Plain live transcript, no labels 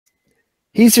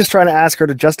He's just trying to ask her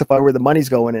to justify where the money's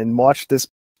going and watch this.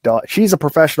 She's a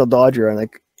professional dodger, and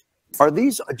like, are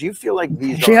these? Do you feel like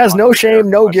these? She has no shame,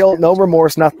 no guilt, no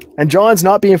remorse, nothing. And Jon's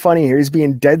not being funny here. He's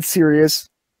being dead serious,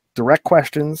 direct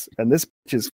questions, and this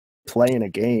bitch is playing a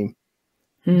game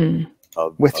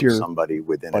with somebody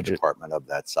within a department of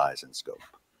that size and scope.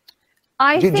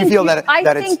 I think you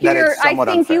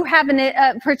have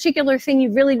a particular thing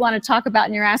you really want to talk about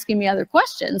and you're asking me other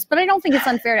questions, but I don't think it's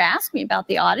unfair to ask me about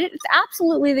the audit. It's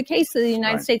absolutely the case that the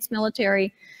United States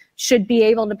military should be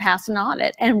able to pass an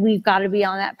audit, and we've got to be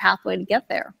on that pathway to get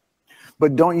there.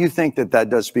 But don't you think that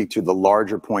that does speak to the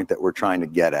larger point that we're trying to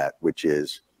get at, which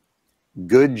is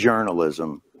good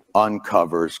journalism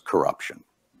uncovers corruption?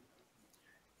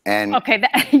 And okay,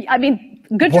 I mean,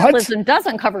 good journalism does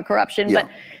uncover corruption, but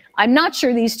I'm not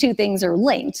sure these two things are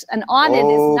linked. An audit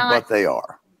is not. But they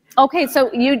are. Okay,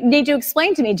 so you need to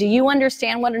explain to me, do you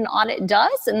understand what an audit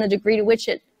does and the degree to which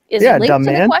it is linked to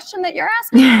the question that you're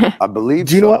asking? I believe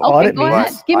Do you know what audit means?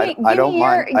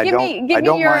 Ahead. Give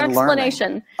me your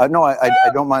explanation. No, I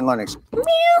don't mind learning.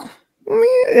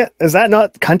 Is that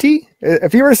not cunty?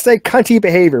 If you were to say cunty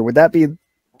behavior, would that be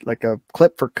like a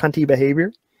clip for cunty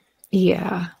behavior?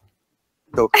 Yeah.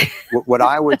 So what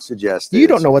I would suggest you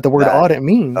don't know what the word audit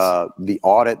means. The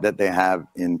audit that they have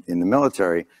in the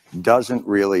military doesn't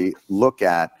really look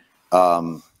at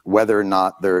whether or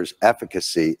not there's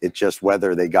efficacy. It's just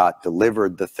whether they got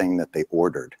delivered the thing that they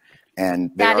ordered.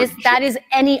 And that is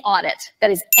any audit.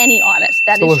 That is any audit.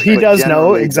 So he does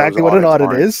know exactly what an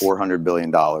audit is. $400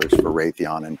 billion for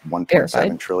Raytheon and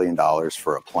 $1.7 trillion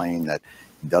for a plane that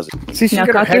doesn't. See, now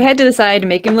cock your head to the side and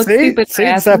make him look stupid. See,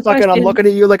 it's that fucking, I'm looking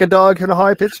at you like a dog in a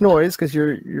high-pitched noise because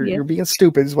you're being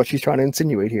stupid is what she's trying to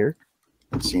insinuate here.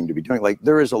 Seem to be doing. Like,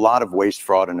 there is a lot of waste,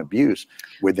 fraud, and abuse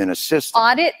within a system.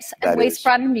 Audits and waste,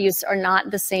 fraud, and abuse are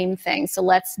not the same thing. So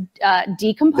let's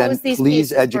decompose these.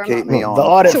 Please educate me on the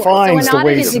audit. Finds so an the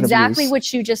audit waste is and exactly abuse.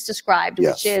 what you just described,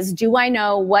 which is, do I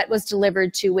know what was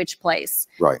delivered to which place?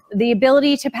 Right. The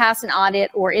ability to pass an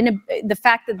audit, or the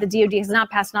fact that the DoD has not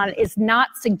passed an audit, is not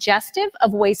suggestive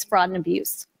of waste, fraud, and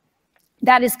abuse.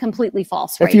 That is completely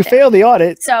false. If you fail the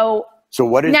audit, so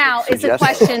what is now it's a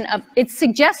question of, it's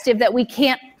suggestive that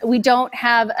we don't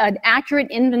have an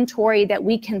accurate inventory that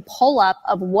we can pull up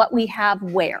of what we have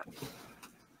where.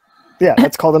 Yeah,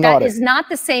 that's called an audit. That is not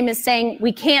the same as saying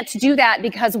we can't do that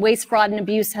because waste, fraud, and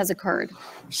abuse has occurred.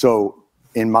 So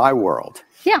in my world,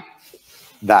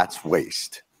 that's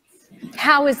waste.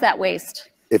 How is that waste?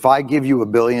 If I give you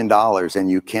 $1 billion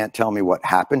and you can't tell me what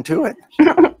happened to it,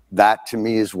 that to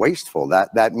me is wasteful.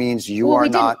 That means you are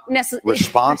not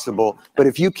responsible. But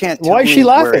if you can't tell me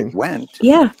where it went,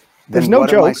 there's no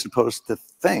joke. What am I supposed to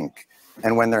think?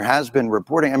 And when there has been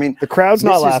reporting, I mean, the crowd's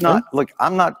not laughing. Look,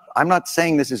 I'm not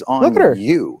saying this is on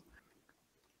you.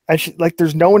 And like,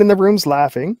 there's no one in the room's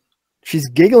laughing. She's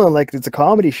giggling like it's a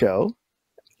comedy show.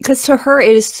 Because to her,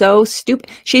 it is so stupid.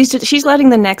 She's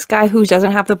letting the next guy who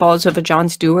doesn't have the balls of a Jon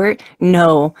Stewart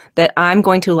know that I'm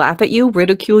going to laugh at you,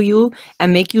 ridicule you,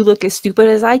 and make you look as stupid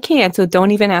as I can. So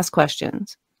don't even ask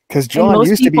questions. Because Jon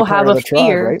used to be part of the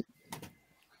tribe, right?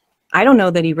 I don't know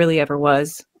that he really ever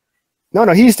was.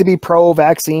 No, he used to be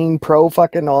pro-vaccine,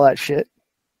 pro-fucking all that shit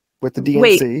with the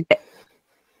DNC.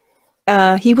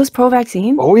 Wait, he was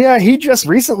pro-vaccine? Oh, yeah. He just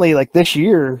recently, like this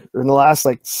year, or in the last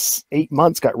like 8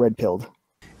 months, got red-pilled.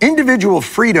 Individual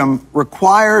freedom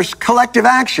requires collective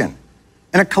action,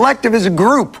 and a collective is a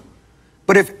group.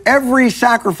 But if every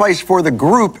sacrifice for the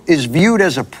group is viewed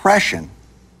as oppression,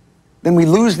 then we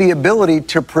lose the ability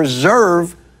to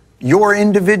preserve your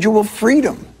individual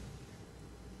freedom.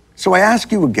 So I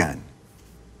ask you again,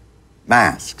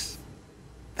 masks,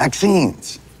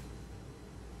 vaccines,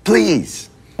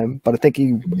 please. But I think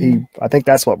I think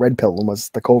that's what red pilled him, was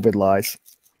the COVID lies.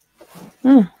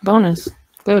 Bonus.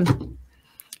 Good.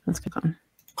 Let's get on.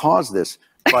 Cause this,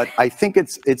 but I think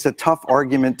it's a tough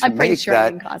argument to make sure that I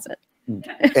didn't cause it.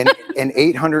 an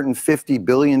 $850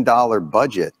 billion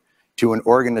budget to an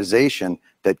organization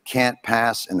that can't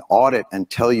pass an audit and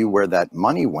tell you where that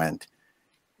money went.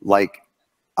 Like,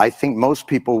 I think most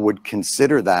people would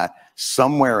consider that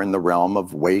somewhere in the realm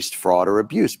of waste, fraud, or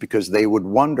abuse, because they would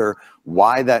wonder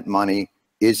why that money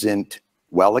isn't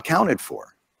well accounted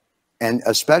for. And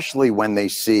especially when they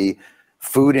see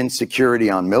food insecurity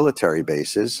on military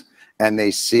bases, and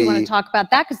they see. You want to talk about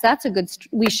that? Because that's a good.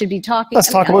 We should be talking.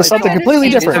 Let's talk about something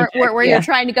completely different. Where you're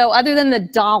trying to go, other than the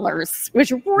dollars,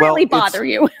 which really bother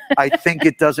you. I think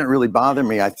it doesn't really bother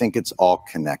me. I think it's all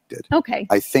connected. Okay.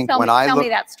 I think tell me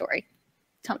that story.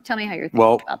 Tell me how you're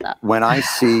thinking about that. When I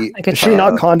see is she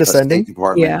not condescending? A State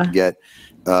Department get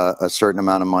a certain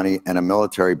amount of money and a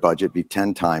military budget be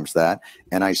 10 times that,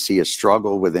 and I see a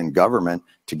struggle within government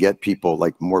to get people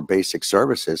like more basic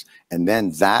services, and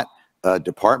then that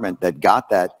department that got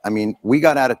that, I mean, we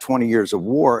got out of 20 years of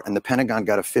war and the Pentagon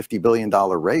got a $50 billion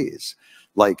raise.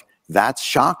 Like, that's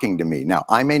shocking to me. Now,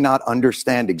 I may not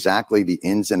understand exactly the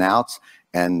ins and outs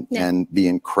and the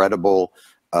incredible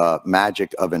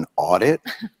magic of an audit,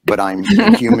 but I'm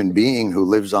a human being who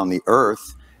lives on the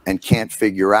earth and can't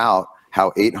figure out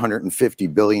how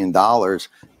 $850 billion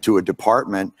to a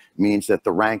department means that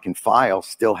the rank and file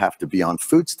still have to be on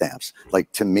food stamps.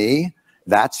 Like, to me,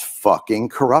 that's fucking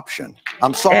corruption.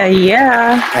 I'm sorry.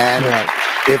 Yeah. And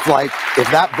if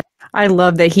that. I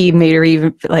love that he made her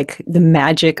even like the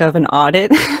magic of an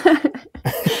audit.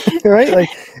 Right? Like,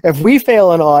 if we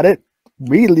fail an audit,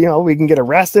 we can get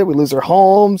arrested, we lose our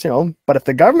homes, but if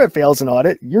the government fails an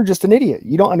audit, you're just an idiot.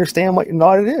 You don't understand what an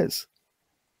audit is.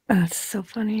 That's so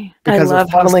funny. Because they're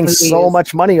funneling so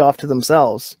much money off to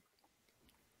themselves.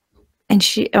 And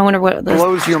I wonder what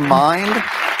blows your mind.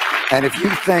 And if you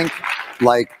think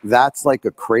like that's like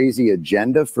a crazy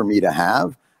agenda for me to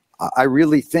have, I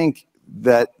really think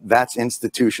that that's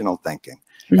institutional thinking,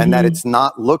 and that it's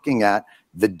not looking at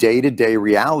the day-to-day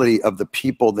reality of the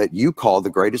people that you call the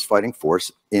greatest fighting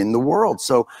force in the world.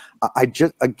 So I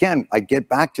get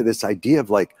back to this idea of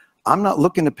like, I'm not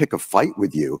looking to pick a fight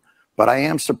with you, but I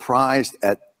am surprised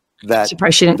at that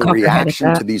the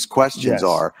reaction to these questions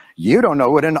are, you don't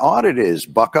know what an audit is,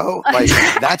 bucko. Like,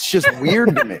 that's just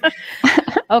weird to me.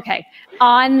 Okay.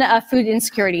 On food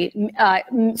insecurity.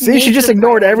 See, she just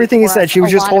ignored everything he said. She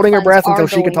was just holding her breath until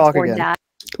she could talk again.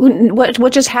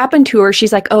 What just happened to her?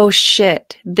 She's like, oh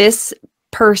shit, this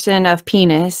person of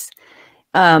penis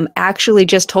actually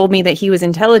just told me that he was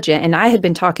intelligent, and I had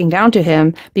been talking down to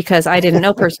him because I didn't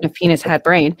know person of penis had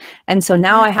brain. And so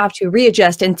now I have to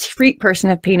readjust and treat person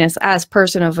of penis as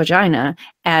person of vagina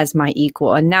as my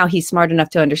equal. And now he's smart enough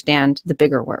to understand the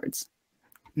bigger words.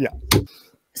 Yeah.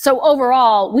 So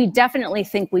overall, we definitely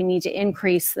think we need to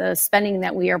increase the spending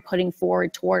that we are putting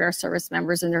forward toward our service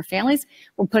members and their families.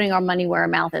 We're putting our money where our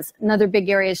mouth is. Another big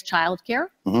area is childcare.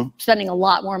 Spending a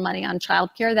lot more money on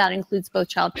childcare. That includes both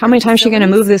childcare. How many times is she going to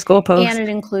move this goalpost? And it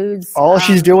includes all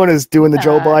she's doing is doing the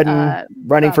Joe Biden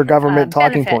running for government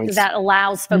talking points. That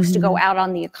allows folks to go out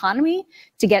on the economy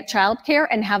to get childcare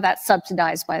and have that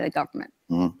subsidized by the government.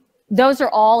 Those are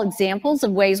all examples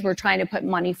of ways we're trying to put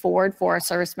money forward for our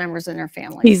service members and their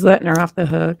families. He's letting her off the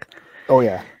hook. Oh,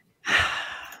 yeah.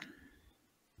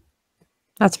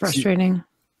 That's frustrating.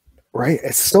 Right.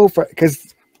 It's so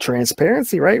because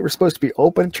transparency, right? We're supposed to be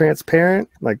open, transparent.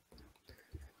 Like,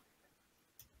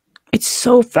 it's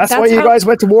so. That's why you guys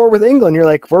went to war with England. You're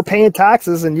like, we're paying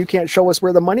taxes and you can't show us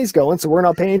where the money's going, so we're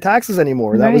not paying taxes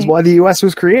anymore. That was why the U.S.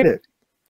 was created.